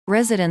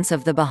Residents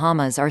of the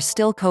Bahamas are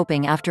still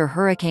coping after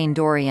Hurricane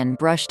Dorian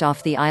brushed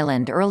off the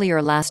island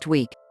earlier last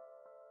week.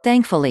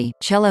 Thankfully,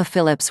 Chella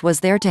Phillips was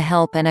there to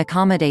help and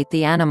accommodate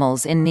the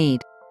animals in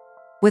need.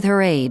 With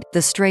her aid,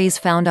 the strays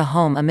found a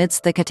home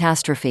amidst the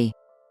catastrophe.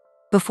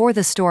 Before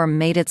the storm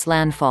made its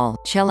landfall,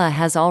 Chella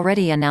has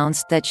already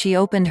announced that she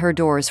opened her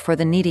doors for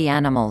the needy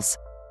animals.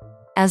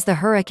 As the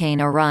hurricane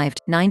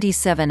arrived,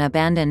 97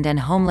 abandoned and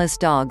homeless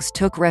dogs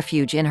took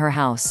refuge in her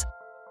house.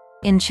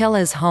 In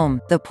Chella's home,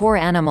 the poor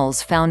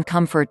animals found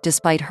comfort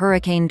despite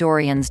Hurricane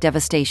Dorian's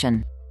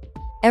devastation.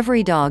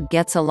 "Every dog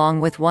gets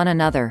along with one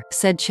another,"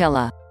 said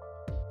Chella.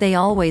 "They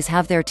always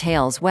have their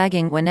tails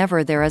wagging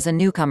whenever there is a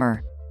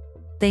newcomer.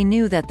 They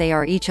knew that they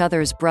are each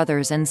other's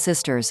brothers and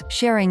sisters,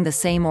 sharing the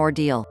same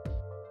ordeal."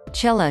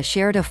 Chella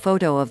shared a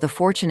photo of the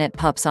fortunate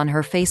pups on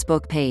her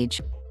Facebook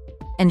page.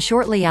 And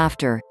shortly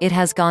after, it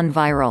has gone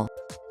viral.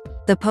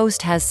 The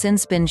post has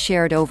since been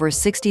shared over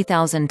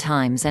 60,000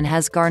 times and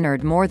has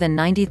garnered more than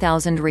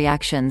 90,000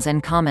 reactions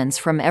and comments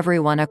from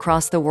everyone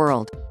across the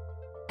world.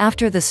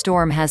 After the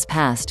storm has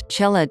passed,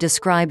 Chella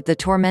described the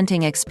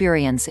tormenting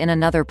experience in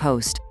another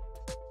post.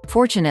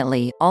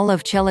 "Fortunately, all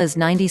of Chella's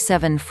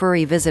 97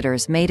 furry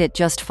visitors made it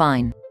just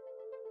fine.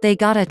 They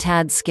got a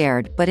tad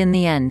scared, but in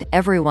the end,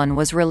 everyone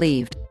was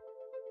relieved."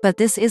 But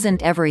this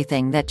isn't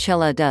everything that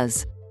Chella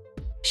does.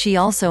 She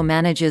also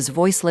manages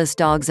Voiceless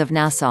Dogs of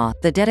Nassau,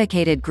 the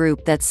dedicated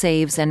group that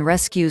saves and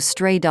rescues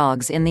stray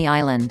dogs in the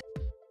island.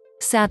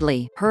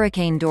 Sadly,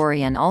 Hurricane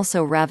Dorian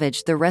also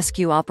ravaged the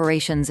rescue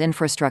operations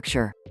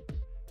infrastructure.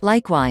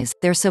 Likewise,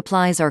 their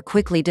supplies are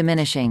quickly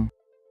diminishing.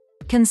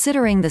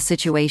 Considering the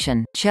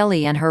situation, Chella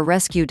and her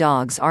rescue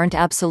dogs aren't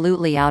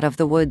absolutely out of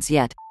the woods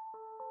yet.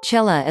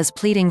 Chella is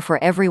pleading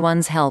for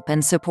everyone's help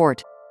and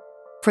support.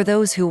 For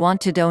those who want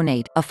to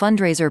donate, a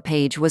fundraiser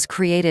page was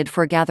created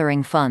for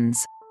gathering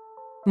funds.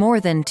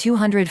 More than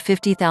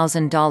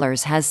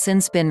 $250,000 has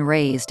since been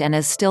raised and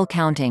is still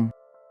counting.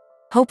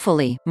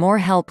 Hopefully, more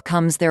help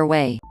comes their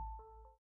way.